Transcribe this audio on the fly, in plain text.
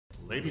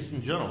Ladies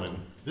and gentlemen,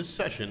 this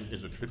session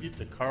is a tribute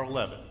to Carl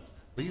Levin.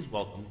 Please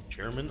welcome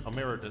Chairman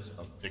Emeritus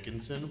of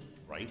Dickinson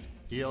Wright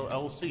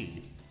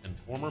PLLC and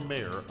former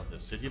Mayor of the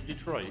City of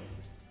Detroit,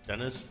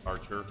 Dennis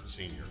Archer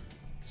Sr.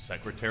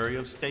 Secretary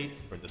of State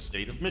for the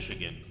State of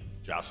Michigan,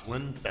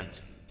 Jocelyn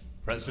Benson.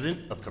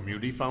 President of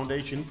Community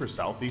Foundation for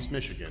Southeast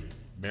Michigan,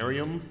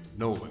 Mariam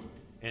Noland.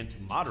 And to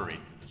moderate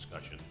the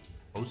discussion,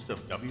 host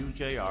of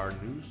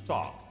WJR News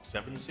Talk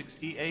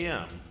 760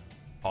 AM,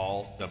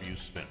 Paul W.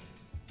 Smith.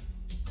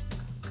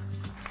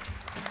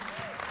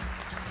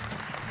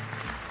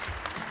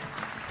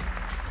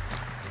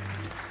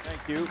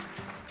 Thank you.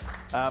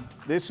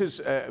 This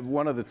is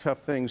one of the tough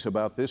things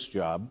about this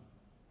job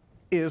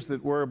is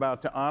that we're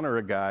about to honor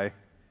a guy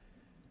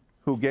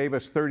who gave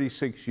us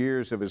 36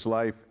 years of his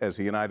life as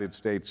a United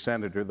States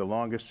Senator, the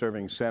longest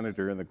serving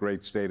senator in the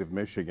great state of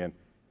Michigan.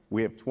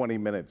 We have 20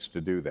 minutes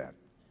to do that.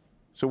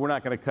 So we're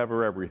not going to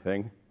cover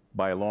everything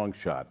by a long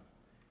shot.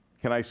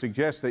 Can I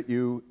suggest that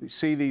you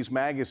see these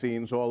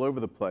magazines all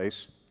over the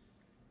place?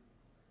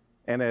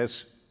 And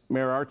as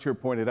Mayor Archer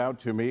pointed out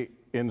to me,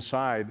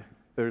 inside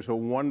there's a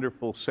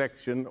wonderful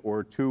section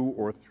or two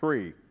or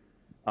three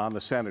on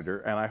the senator,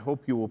 and I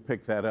hope you will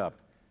pick that up.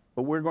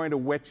 But we're going to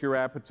whet your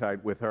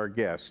appetite with our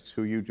guests,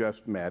 who you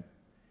just met,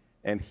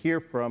 and hear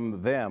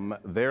from them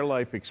their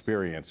life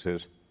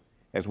experiences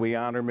as we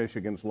honor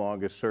Michigan's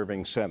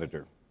longest-serving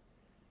senator.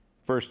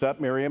 First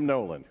up, Mariam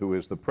Noland, who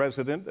is the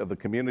president of the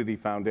Community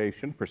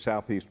Foundation for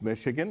Southeast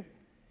Michigan.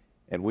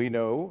 And we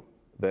know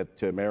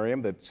that,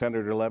 Mariam, that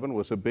Senator Levin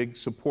was a big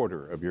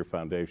supporter of your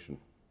foundation.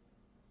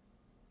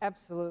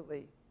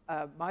 Absolutely.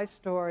 My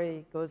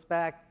story goes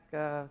back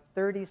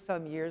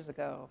 30-some years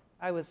ago.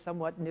 I was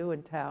somewhat new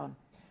in town,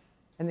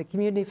 and the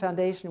Community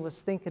Foundation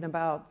was thinking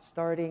about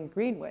starting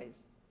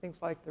greenways,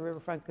 things like the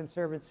Riverfront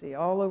Conservancy,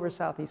 all over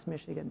Southeast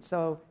Michigan.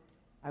 So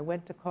I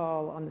went to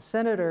call on the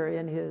senator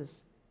in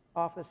his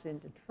office in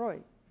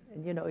Detroit.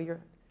 And you know, you're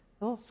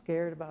a little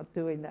scared about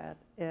doing that.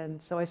 And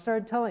so I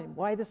started telling him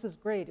why this is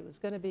great. It was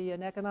going to be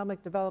an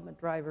economic development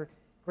driver,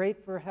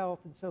 great for health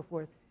and so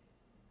forth.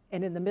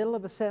 And in the middle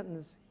of a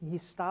sentence, he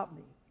stopped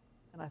me.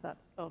 And I thought,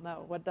 oh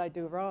no, what did I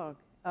do wrong?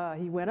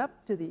 He went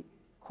up to the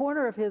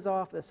corner of his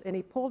office and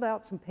he pulled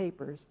out some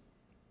papers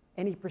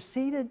and he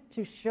proceeded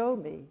to show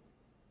me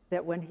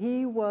that when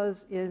he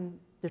was in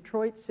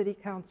Detroit City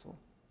Council,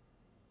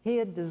 he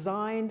had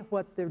designed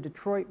what the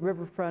Detroit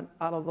riverfront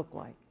ought to look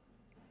like.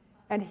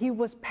 And he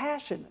was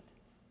passionate.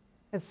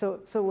 And so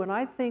when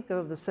I think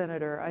of the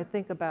senator, I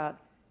think about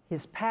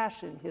his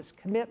passion, his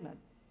commitment.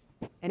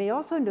 And he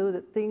also knew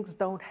that things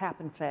don't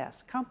happen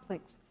fast.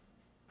 Complex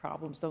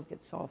problems don't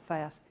get solved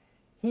fast.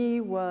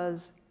 He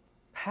was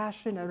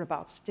passionate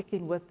about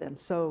sticking with them.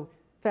 So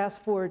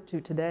fast forward to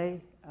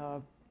today,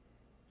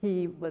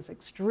 he was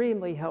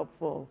extremely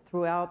helpful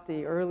throughout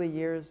the early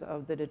years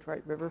of the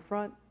Detroit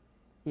riverfront.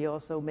 He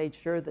also made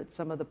sure that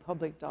some of the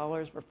public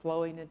dollars were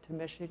flowing into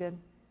Michigan.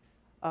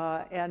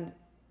 And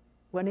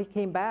when he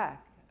came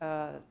back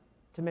to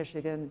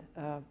Michigan,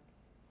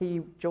 he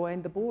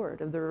joined the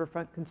board of the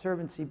Riverfront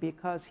Conservancy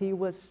because he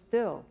was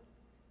still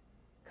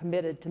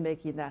committed to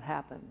making that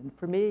happen. And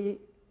for me,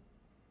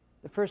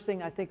 the first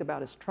thing I think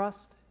about is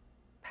trust,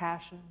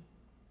 passion,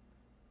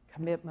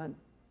 commitment,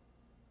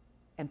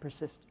 and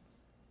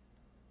persistence.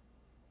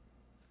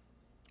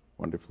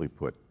 Wonderfully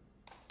put.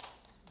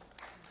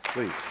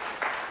 Please.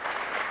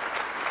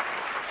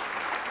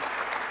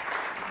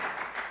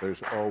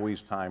 There's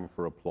always time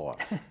for applause.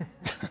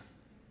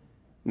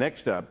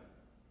 Next up,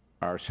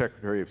 our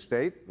Secretary of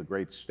State, the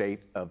great state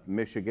of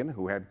Michigan,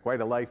 who had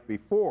quite a life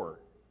before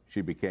she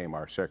became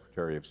our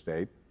Secretary of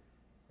State.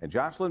 And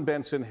Jocelyn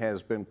Benson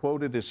has been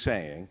quoted as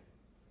saying,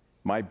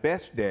 "My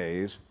best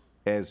days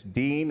as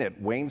Dean at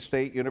Wayne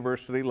State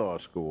University Law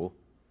School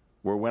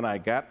were when I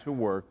got to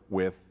work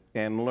with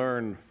and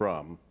learn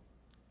from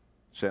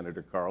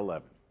Senator Carl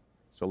Levin."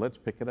 So let's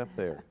pick it up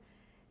there.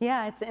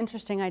 Yeah, it's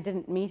interesting. I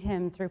didn't meet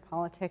him through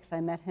politics.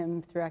 I met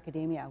him through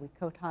academia. We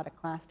co-taught a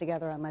class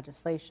together on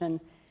legislation.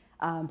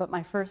 But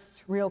my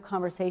first real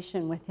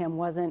conversation with him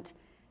wasn't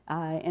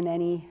in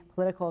any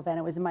political event.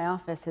 It was in my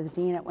office as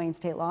dean at Wayne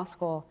State Law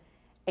School.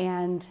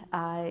 And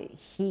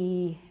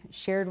he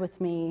shared with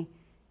me,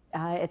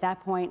 at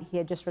that point, he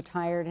had just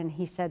retired, and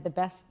he said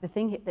the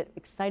thing that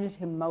excited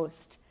him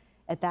most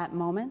at that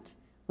moment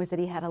was that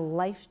he had a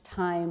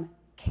lifetime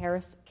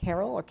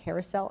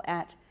carousel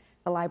at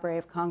the Library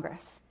of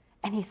Congress.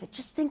 And he said,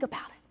 just think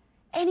about it.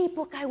 Any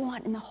book I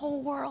want in the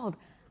whole world,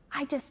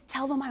 I just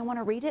tell them I want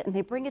to read it, and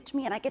they bring it to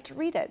me, and I get to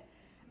read it.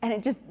 And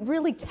it just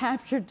really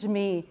captured to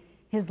me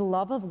his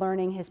love of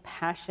learning, his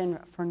passion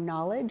for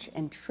knowledge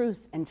and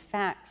truth and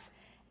facts.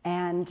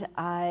 And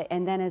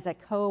then as a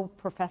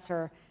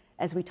co-professor,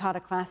 as we taught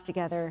a class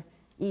together,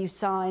 you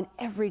saw in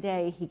every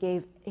day he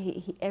gave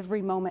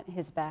every moment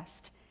his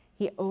best.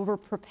 He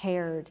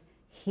over-prepared.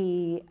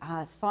 He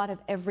thought of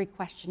every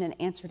question and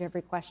answered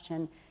every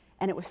question.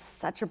 And it was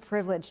such a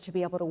privilege to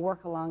be able to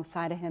work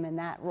alongside of him in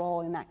that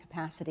role, in that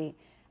capacity,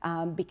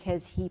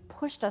 because he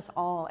pushed us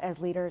all as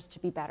leaders to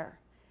be better,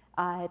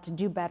 to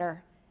do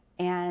better,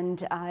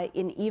 And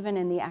even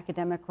in the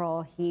academic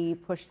role, he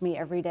pushed me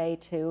every day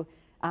to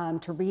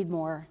read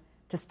more,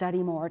 to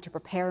study more, to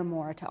prepare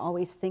more, to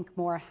always think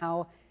more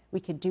how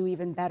we could do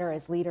even better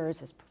as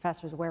leaders, as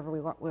professors, wherever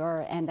we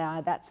were. And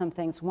that's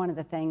one of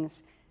the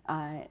things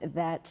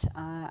that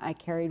I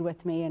carried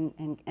with me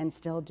and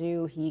still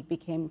do. He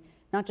became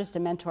not just a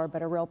mentor,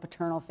 but a real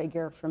paternal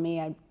figure for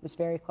me. I was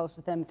very close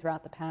with him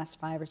throughout the past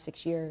 5 or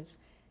 6 years.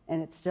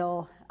 And it's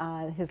still,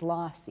 his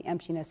loss, the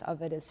emptiness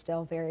of it is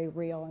still very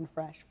real and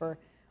fresh for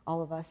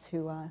all of us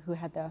who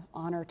had the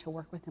honor to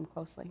work with him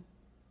closely.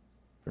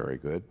 Very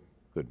good.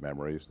 Good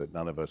memories that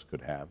none of us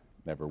could have,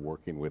 never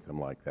working with him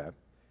like that.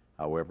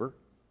 However,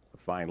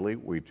 finally,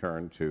 we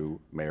turn to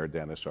Mayor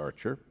Dennis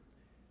Archer,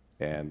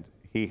 and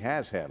he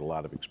has had a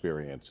lot of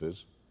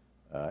experiences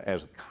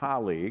as a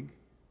colleague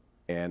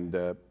and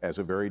as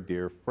a very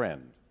dear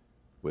friend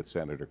with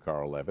Senator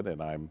Carl Levin,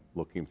 and I'm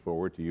looking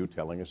forward to you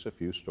telling us a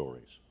few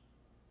stories.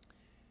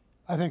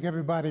 I think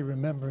everybody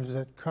remembers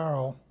that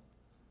Carl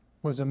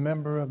was a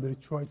member of the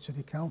Detroit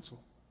City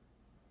Council,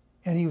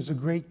 and he was a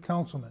great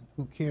councilman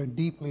who cared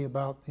deeply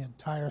about the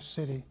entire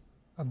city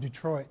of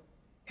Detroit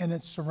and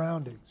its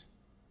surroundings.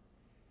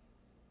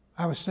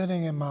 I was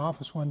sitting in my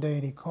office one day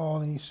and he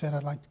called and he said,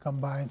 "I'd like to come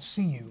by and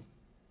see you."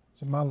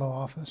 It's in my little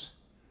office.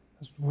 I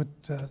was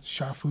with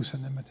Sharfus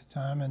and them at the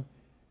time, and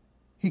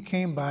he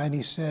came by and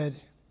he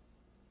said,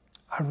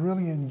 "I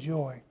really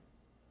enjoy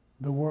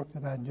the work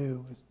that I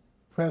do as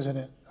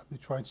president of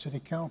Detroit City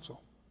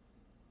Council.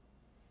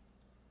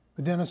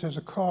 But Dennis, there's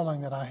a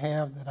calling that I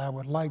have that I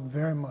would like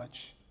very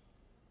much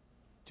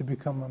to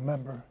become a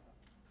member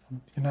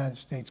of the United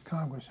States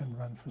Congress and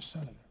run for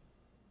senator."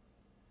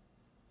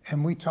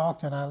 And we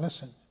talked and I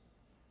listened.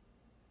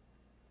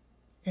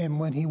 And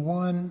when he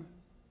won,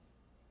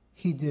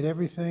 he did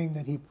everything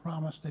that he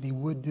promised that he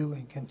would do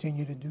and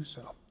continue to do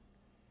so.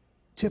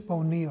 Tip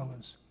O'Neill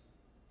is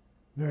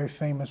very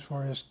famous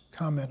for his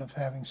comment of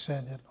having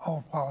said that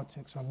all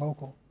politics are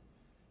local.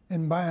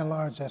 And by and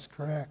large, that's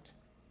correct.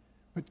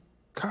 But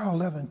Carl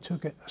Levin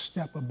took it a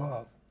step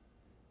above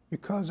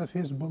because of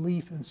his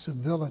belief in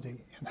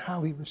civility and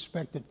how he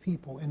respected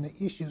people and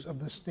the issues of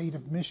the state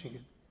of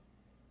Michigan.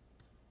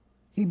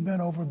 He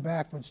bent over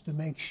backwards to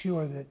make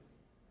sure that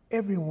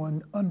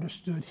everyone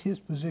understood his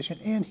position,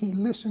 and he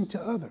listened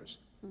to others.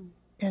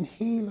 And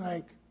he,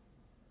 like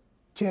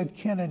Ted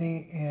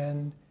Kennedy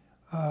and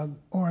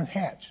Orrin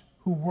Hatch,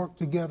 who worked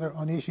together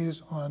on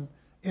issues on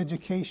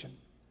education,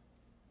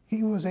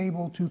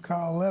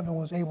 Carl Levin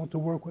was able to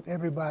work with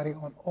everybody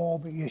on all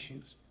the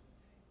issues.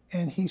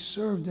 And he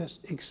served us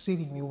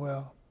exceedingly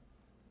well.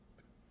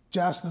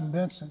 Jocelyn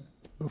Benson,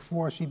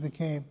 before she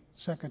became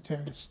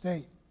Secretary of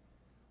State,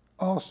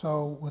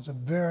 also was a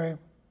very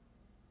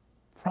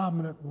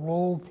prominent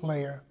role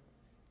player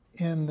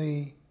in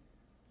the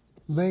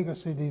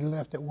legacy that he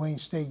left at Wayne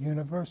State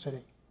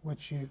University,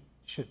 which you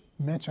should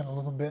mention a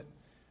little bit.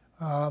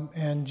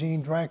 And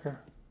Gene Dreicher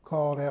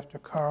called after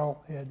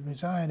Carl had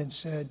resigned and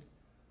said,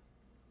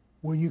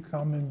 "Will you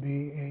come and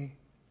be a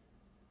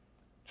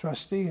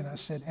trustee?" And I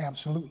said,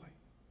 "Absolutely."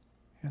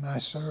 And I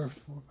served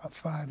for about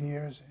 5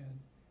 years, and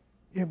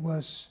it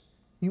was,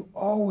 you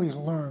always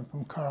learn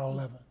from Carl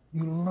Levin.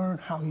 You learn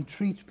how he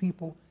treats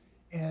people,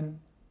 and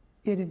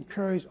it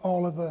encouraged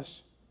all of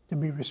us to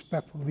be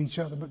respectful of each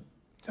other. But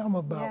tell them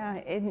about... Yeah,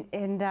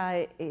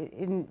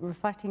 in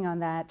reflecting on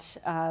that,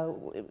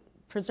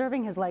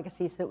 preserving his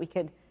legacy so that we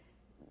could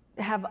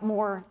have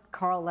more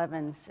Carl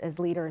Levins as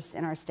leaders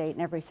in our state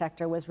in every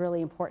sector was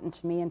really important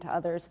to me and to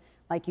others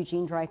like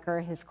Eugene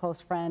Dreicher, his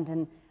close friend,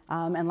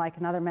 and like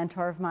another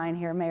mentor of mine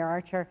here, Mayor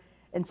Archer.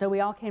 And so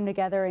we all came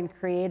together and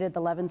created the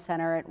Levin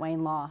Center at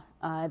Wayne Law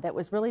that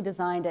was really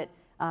designed at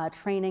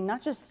training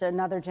not just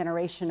another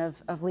generation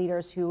of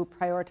leaders who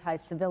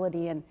prioritize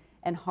civility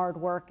and hard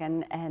work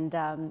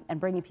and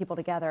bringing people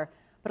together,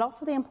 but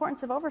also the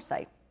importance of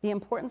oversight, the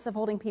importance of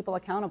holding people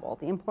accountable,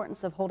 the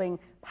importance of holding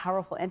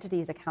powerful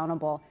entities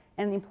accountable,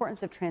 and the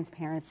importance of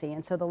transparency.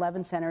 And so the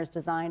Levin Center is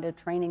designed at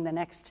training the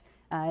next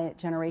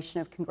generation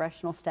of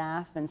congressional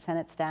staff and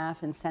Senate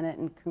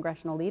and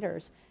congressional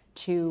leaders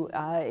to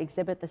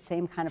exhibit the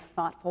same kind of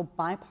thoughtful,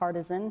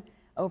 bipartisan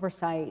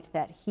oversight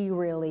that he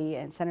really,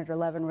 and Senator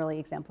Levin really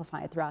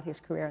exemplified throughout his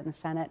career in the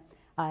Senate.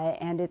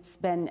 And it's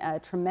been a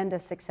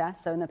tremendous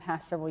success. So in the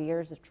past several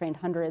years, I've trained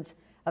hundreds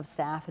of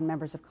staff and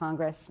members of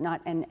Congress,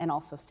 and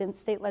also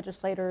state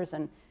legislators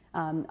and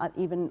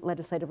even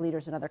legislative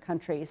leaders in other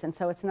countries. And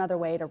so it's another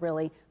way to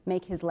really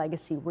make his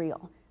legacy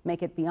real,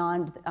 make it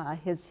beyond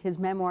his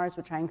memoirs,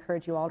 which I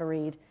encourage you all to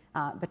read,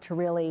 but to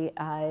really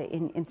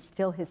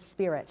instill his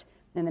spirit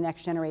in the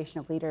next generation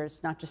of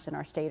leaders, not just in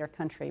our state or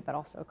country, but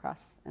also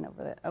across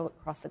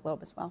the globe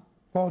as well.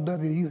 Paul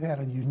W., you've had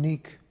a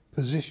unique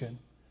position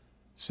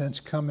since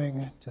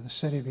coming to the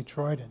city of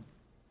Detroit and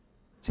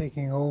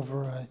taking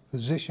over a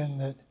position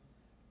that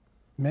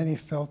many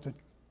felt that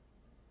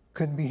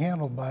couldn't be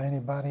handled by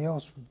anybody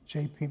else, from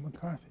J.P.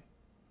 McCarthy.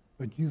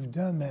 But you've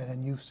done that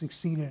and you've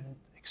succeeded and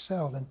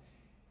excelled. And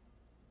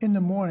in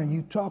the morning,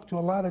 you talk to a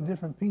lot of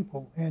different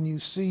people and you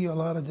see a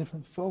lot of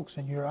different folks,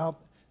 and you're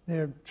out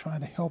they're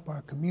trying to help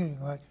our community.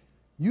 Like,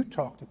 you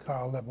talked to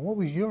Carl Levin. What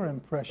was your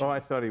impression? Oh, I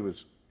thought he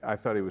was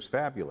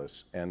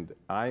fabulous, and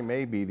I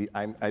may be the.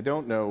 I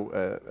don't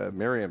know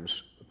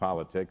Mariam's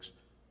politics.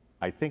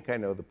 I think I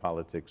know the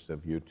politics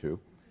of you two.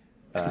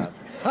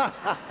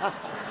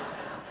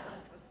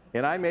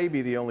 And I may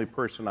be the only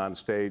person on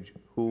stage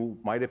who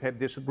might have had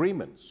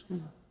disagreements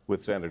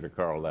with Senator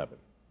Carl Levin.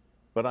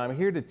 But I'm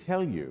here to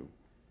tell you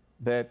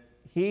that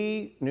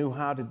he knew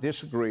how to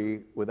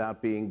disagree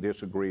without being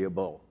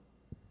disagreeable.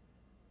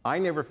 I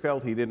never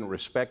felt he didn't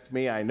respect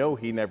me. I know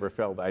he never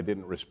felt I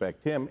didn't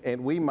respect him,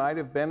 and we might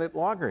have been at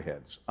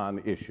loggerheads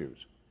on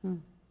issues.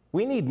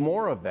 We need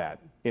more of that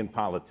in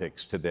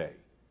politics today.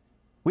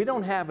 We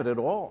don't have it at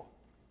all.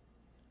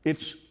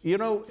 It's, you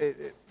know,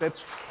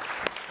 that's...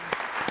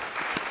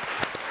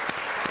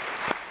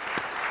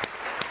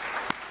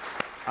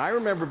 I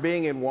remember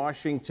being in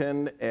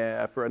Washington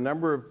for a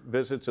number of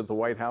visits at the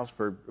White House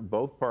for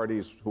both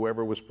parties,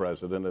 whoever was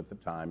president at the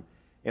time.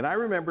 And I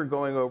remember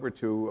going over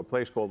to a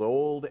place called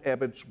Old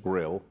Ebbitt's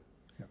Grill,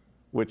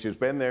 which has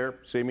been there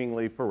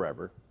seemingly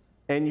forever.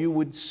 And you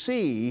would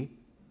see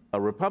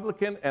a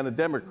Republican and a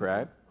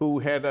Democrat who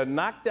had a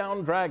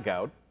knockdown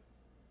drag-out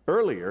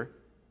earlier,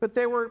 but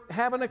they were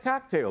having a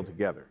cocktail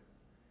together.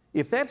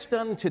 If that's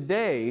done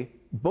today,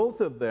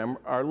 both of them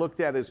are looked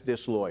at as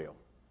disloyal.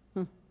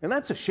 And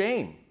that's a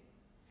shame.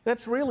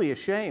 That's really a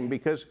shame,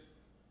 because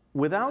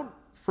without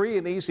free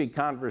and easy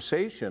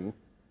conversation,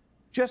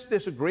 just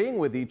disagreeing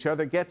with each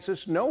other gets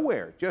us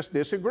nowhere, just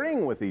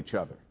disagreeing with each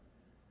other.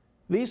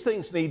 These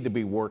things need to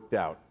be worked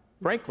out.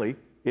 Frankly,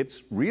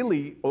 it's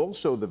really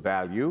also the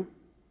value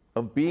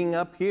of being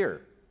up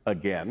here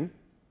again.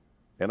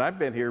 And I've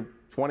been here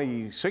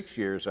 26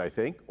 years, I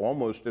think,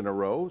 almost in a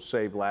row,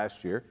 save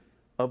last year,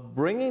 of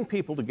bringing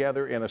people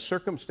together in a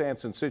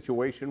circumstance and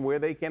situation where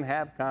they can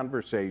have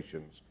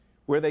conversations,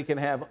 where they can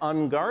have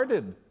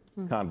unguarded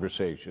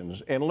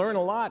conversations and learn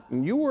a lot.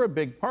 And you were a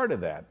big part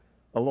of that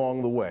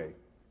along the way,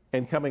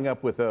 and coming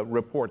up with a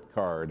report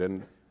card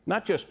and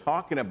not just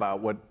talking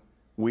about what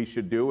we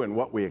should do and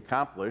what we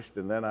accomplished.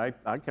 And then I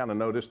kind of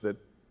noticed that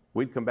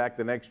we'd come back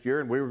the next year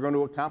and we were going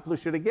to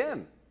accomplish it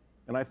again.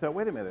 And I thought,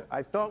 wait a minute,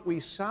 I thought we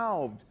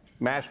solved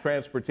mass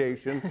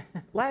transportation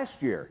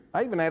last year.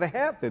 I even had a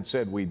hat that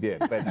said we did,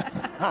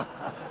 but,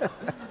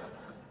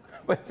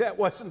 but that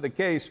wasn't the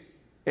case.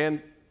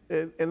 And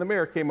the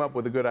mayor came up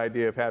with a good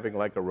idea of having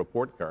like a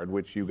report card,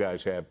 which you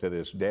guys have to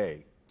this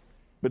day.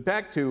 But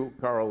back to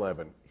Carl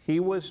Levin. He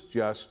was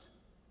just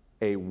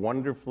a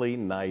wonderfully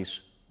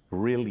nice,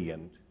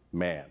 brilliant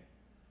man.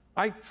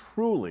 I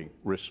truly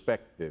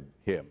respected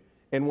him.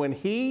 And when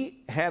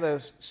he had a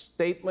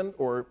statement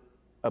or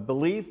a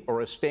belief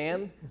or a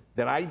stand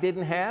that I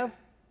didn't have,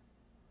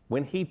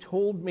 when he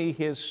told me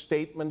his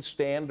statement,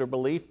 stand, or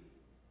belief,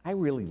 I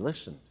really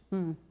listened.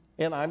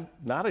 And I'm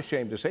not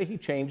ashamed to say he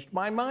changed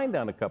my mind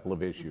on a couple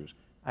of issues.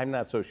 I'm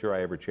not so sure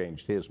I ever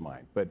changed his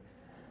mind, but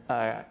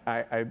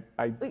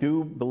I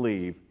do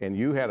believe, and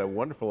you had a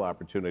wonderful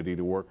opportunity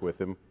to work with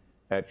him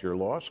at your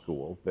law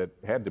school that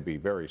had to be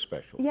very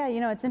special. Yeah, you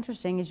know, it's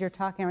interesting as you're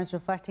talking, I was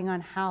reflecting on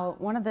how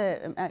one of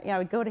the, I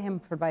would go to him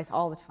for advice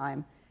all the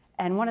time.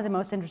 And one of the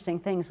most interesting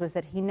things was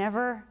that he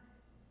never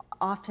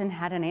often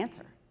had an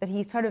answer. That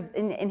he sort of,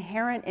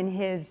 inherent in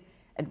his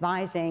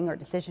advising or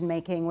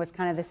decision-making was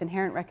kind of this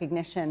inherent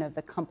recognition of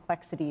the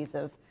complexities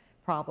of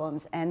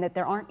problems and that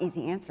there aren't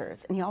easy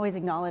answers. And he always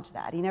acknowledged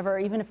that. He never,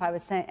 even if I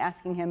was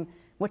asking him,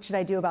 what should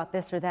I do about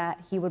this or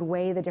that, he would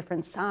weigh the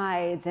different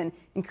sides and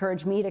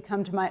encourage me to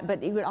come to my,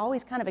 but he would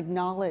always kind of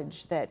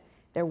acknowledge that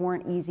there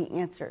weren't easy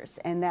answers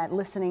and that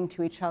listening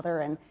to each other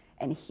and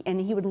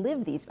he would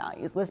live these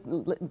values,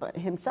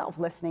 himself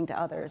listening to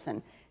others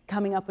and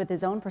coming up with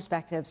his own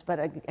perspectives,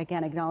 but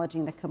again,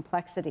 acknowledging the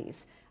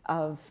complexities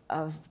of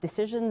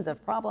decisions,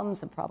 of problem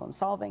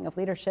solving, of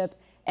leadership.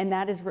 And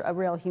that is a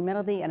real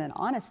humility and an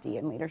honesty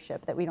in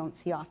leadership that we don't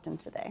see often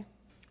today.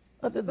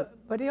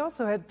 But he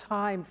also had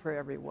time for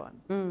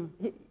everyone.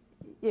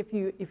 If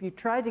you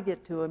tried to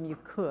get to him, you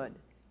could.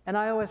 And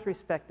I always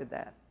respected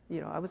that.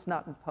 You know, I was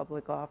not in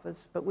public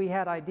office, but we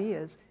had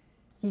ideas.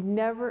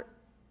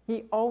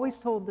 He always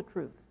told the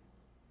truth.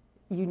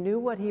 You knew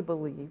what he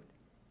believed,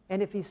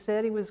 and if he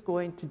said he was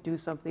going to do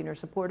something or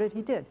support it,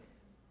 he did.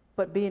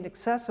 But being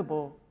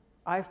accessible,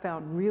 I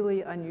found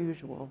really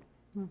unusual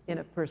in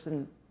a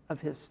person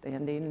of his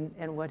standing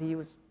and what he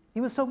was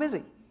so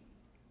busy.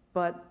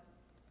 But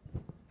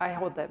I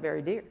hold that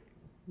very dear.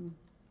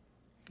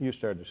 You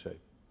started to say.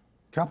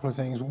 A couple of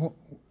things.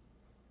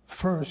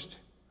 First,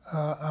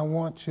 I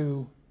want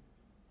to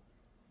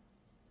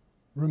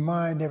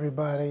remind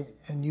everybody,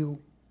 and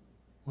you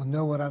will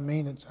know what I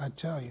mean as I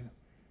tell you,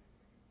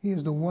 he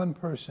is the one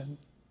person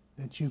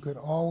that you could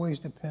always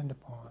depend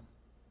upon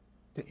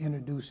to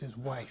introduce his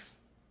wife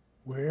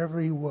wherever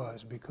he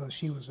was, because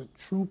she was a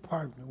true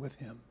partner with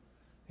him.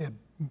 They had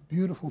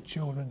beautiful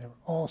children. They were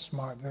all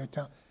smart, very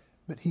talented.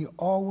 But he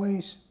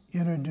always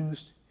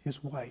introduced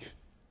his wife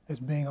as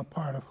being a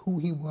part of who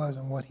he was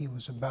and what he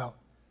was about.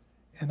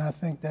 And I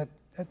think that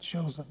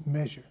shows a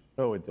measure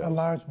Oh, it does. a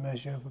large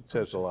measure of a It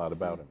says a lot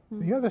about him.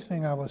 The other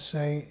thing I would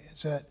say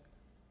is that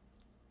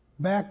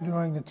back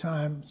during the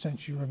time,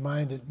 since you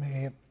reminded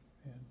me, and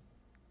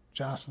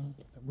Jocelyn,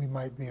 that we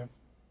might be of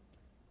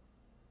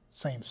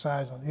same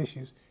size on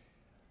issues,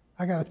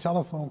 I got a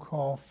telephone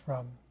call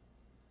from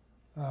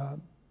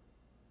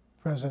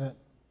President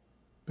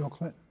Bill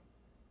Clinton.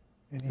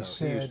 And he No,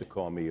 said, he used to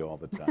call me all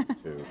the time,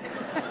 too.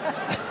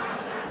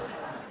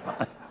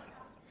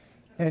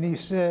 and he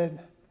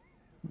said,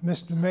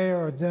 Mr.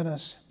 Mayor or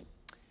Dennis,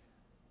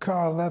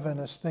 Carl Levin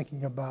is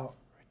thinking about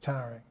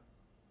retiring.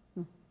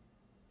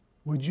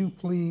 Would you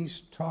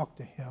please talk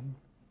to him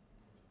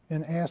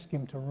and ask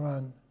him to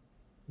run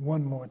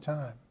one more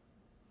time?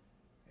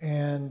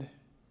 And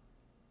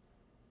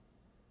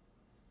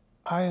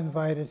I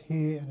invited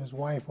he and his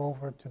wife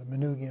over to the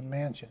Manugian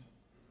Mansion,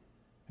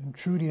 and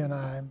Trudy and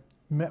I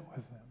met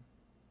with him.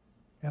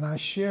 And I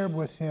shared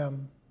with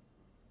him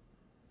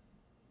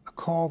a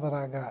call that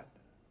I got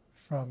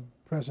from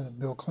President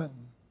Bill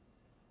Clinton,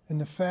 and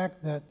the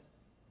fact that,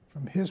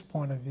 from his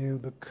point of view,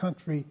 the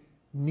country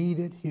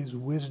needed his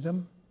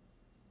wisdom,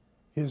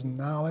 his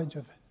knowledge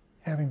of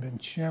having been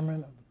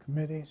chairman of the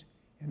committees,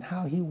 and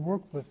how he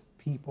worked with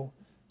people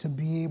to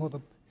be able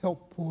to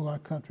help pull our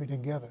country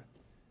together.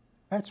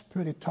 That's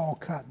pretty tall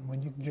cotton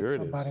when you can get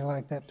somebody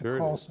like that to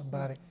call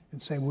somebody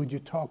and say, would you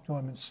talk to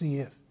him and see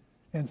if?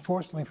 And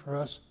fortunately for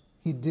us,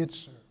 he did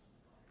serve.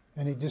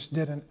 And he just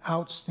did an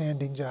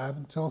outstanding job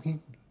until he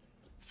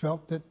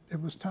felt that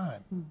it was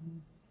time.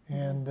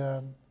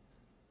 And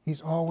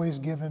he's always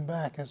given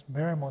back. As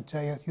Mariam will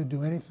tell you, he'll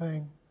do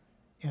anything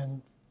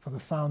for the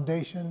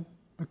foundation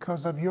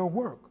because of your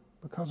work,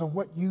 because of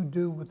what you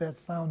do with that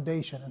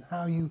foundation and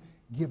how you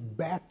give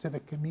back to the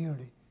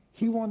community.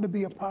 He wanted to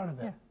be a part of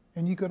that. Yeah.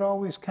 And you could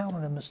always count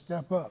on him to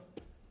step up.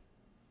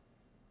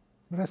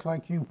 But that's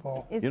like you,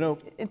 Paul.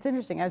 It's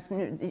interesting.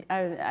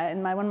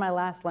 In one of my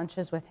last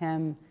lunches with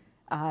him,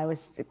 I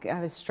was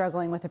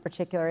struggling with a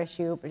particular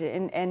issue,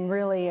 and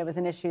really it was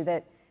an issue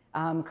that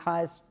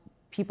caused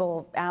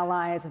people,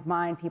 allies of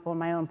mine, people in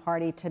my own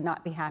party, to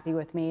not be happy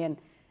with me. And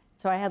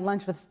so I had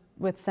lunch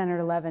with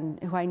Senator Levin,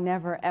 who I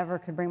never ever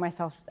could bring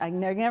myself. I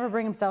never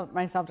bring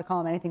myself to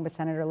call him anything but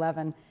Senator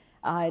Levin,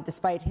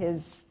 despite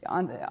his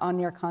on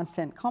your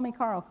constant "call me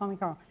Carl, call me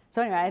Carl."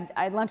 So anyway,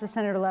 I had lunch with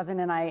Senator Levin,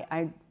 and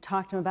I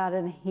talked to him about it,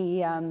 and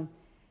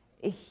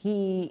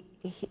he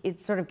it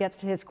sort of gets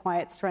to his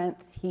quiet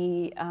strength.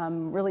 He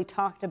really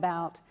talked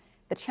about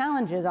the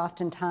challenges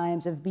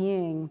oftentimes of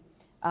being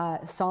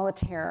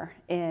solitaire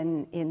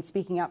in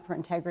speaking up for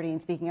integrity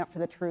and speaking up for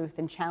the truth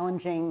and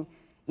challenging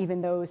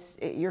even those,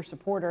 your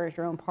supporters,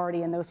 your own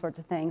party, and those sorts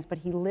of things. But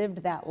he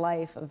lived that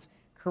life of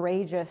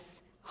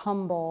courageous,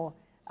 humble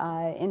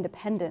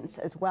independence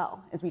as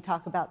well, as we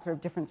talk about sort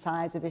of different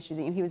sides of issues.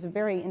 He was a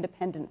very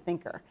independent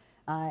thinker,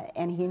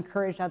 and he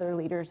encouraged other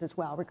leaders as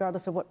well,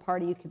 regardless of what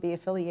party you could be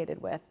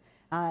affiliated with,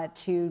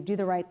 to do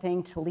the right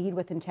thing, to lead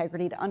with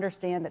integrity, to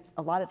understand that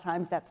a lot of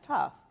times that's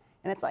tough,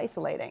 and it's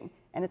isolating,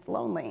 and it's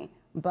lonely,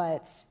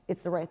 but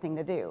it's the right thing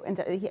to do. And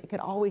so he could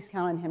always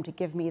count on him to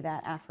give me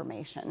that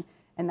affirmation.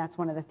 And that's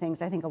one of the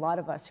things I think a lot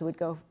of us who would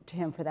go to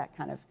him for that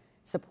kind of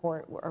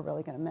support are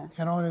really going to miss.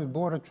 And on his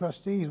board of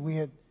trustees, we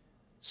had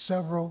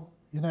several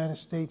United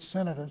States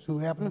senators who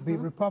happened to be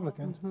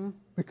Republicans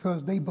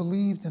because they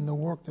believed in the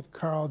work that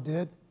Carl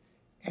did,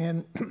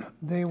 and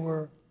they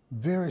were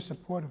very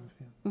supportive of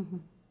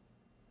him.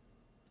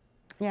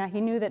 Yeah, he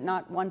knew that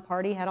not one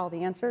party had all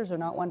the answers or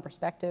not one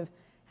perspective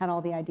had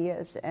all the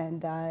ideas,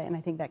 and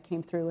I think that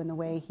came through in the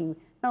way he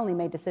not only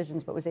made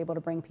decisions but was able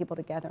to bring people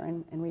together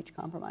and reach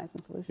compromise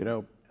and solutions. You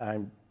know,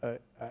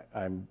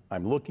 I'm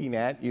looking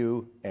at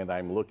you, and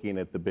I'm looking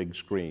at the big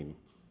screen,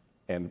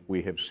 and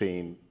we have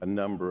seen a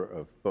number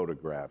of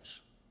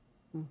photographs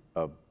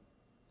of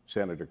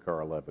Senator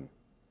Carl Levin,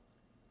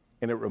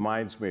 and it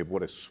reminds me of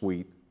what a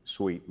sweet,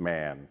 sweet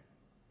man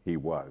he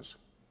was.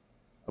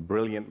 A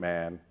brilliant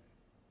man,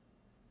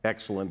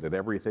 excellent at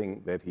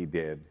everything that he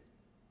did,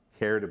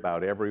 cared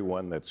about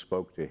everyone that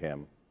spoke to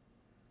him.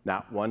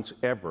 Not once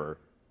ever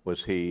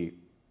was he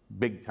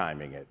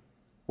big-timing it,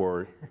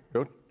 or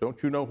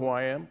don't you know who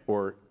I am?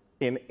 Or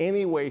in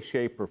any way,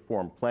 shape, or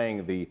form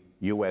playing the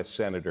U.S.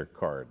 Senator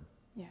card.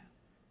 Yeah.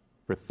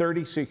 For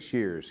 36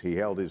 years, he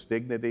held his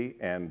dignity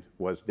and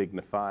was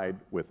dignified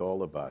with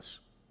all of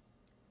us.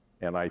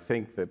 And I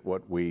think that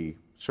what we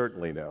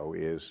certainly know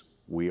is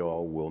we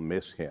all will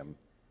miss him.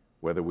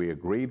 Whether we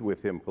agreed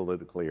with him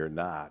politically or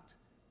not,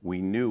 we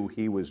knew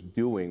he was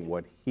doing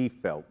what he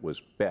felt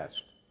was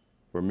best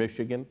for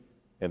Michigan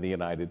and the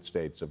United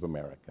States of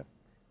America.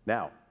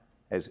 Now,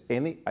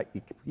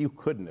 you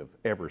couldn't have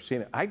ever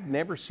seen it. I've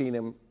never seen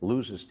him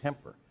lose his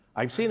temper.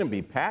 I've seen him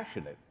be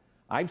passionate.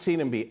 I've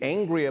seen him be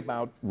angry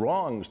about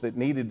wrongs that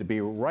needed to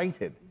be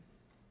righted.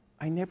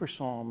 I never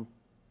saw him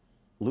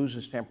lose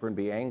his temper and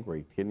be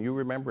angry. Can you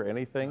remember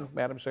anything,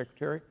 Madam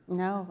Secretary?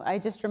 No, I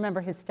just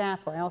remember his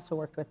staff, who I also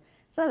worked with.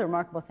 It's another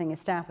remarkable thing. His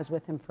staff was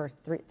with him for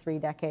three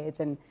decades,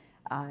 and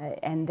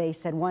they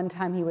said one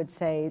time he would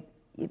say,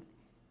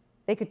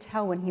 they could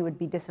tell when he would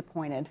be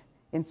disappointed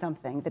in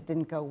something that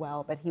didn't go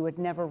well, but he would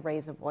never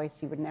raise a voice.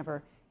 He would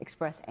never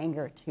express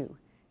anger to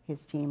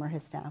his team or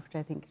his staff, which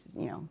I think,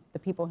 you know, the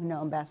people who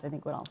know him best, I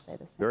think, would all say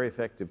the same. Very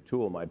effective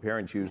tool. My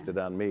parents used it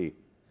on me.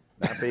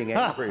 Not being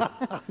angry,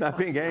 not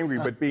being angry,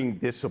 but being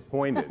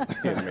disappointed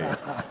in me.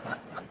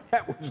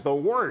 That was the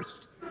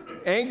worst.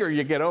 Anger,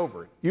 you get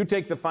over it. You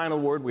take the final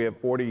word. We have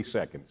 40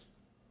 seconds.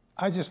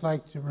 I'd just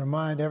like to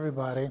remind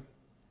everybody,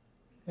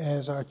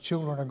 as our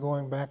children are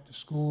going back to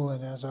school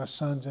and as our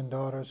sons and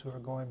daughters who are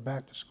going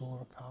back to school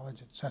or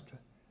college, etc.,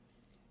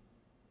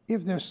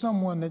 if there's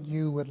someone that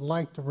you would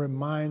like to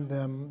remind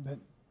them that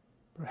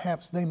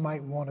perhaps they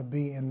might want to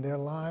be in their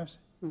lives,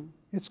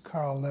 it's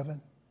Carl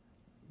Levin.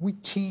 We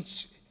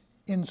teach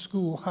in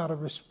school how to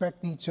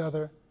respect each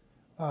other,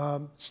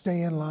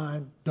 stay in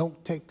line,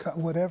 don't take cuts,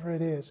 whatever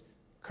it is.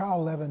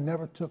 Carl Levin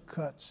never took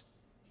cuts.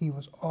 He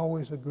was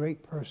always a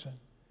great person.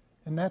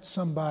 And that's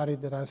somebody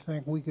that I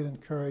think we could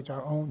encourage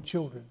our own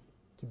children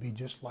to be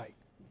just like.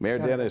 Mayor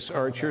Dennis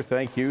Archer,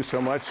 thank you so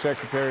much.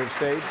 Secretary of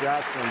State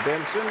Jocelyn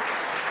Benson.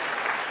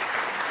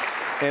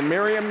 And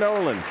Mariam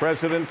Noland,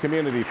 President,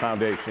 Community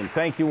Foundation.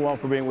 Thank you all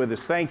for being with us.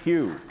 Thank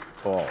you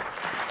all.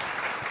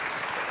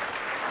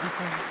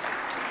 Okay.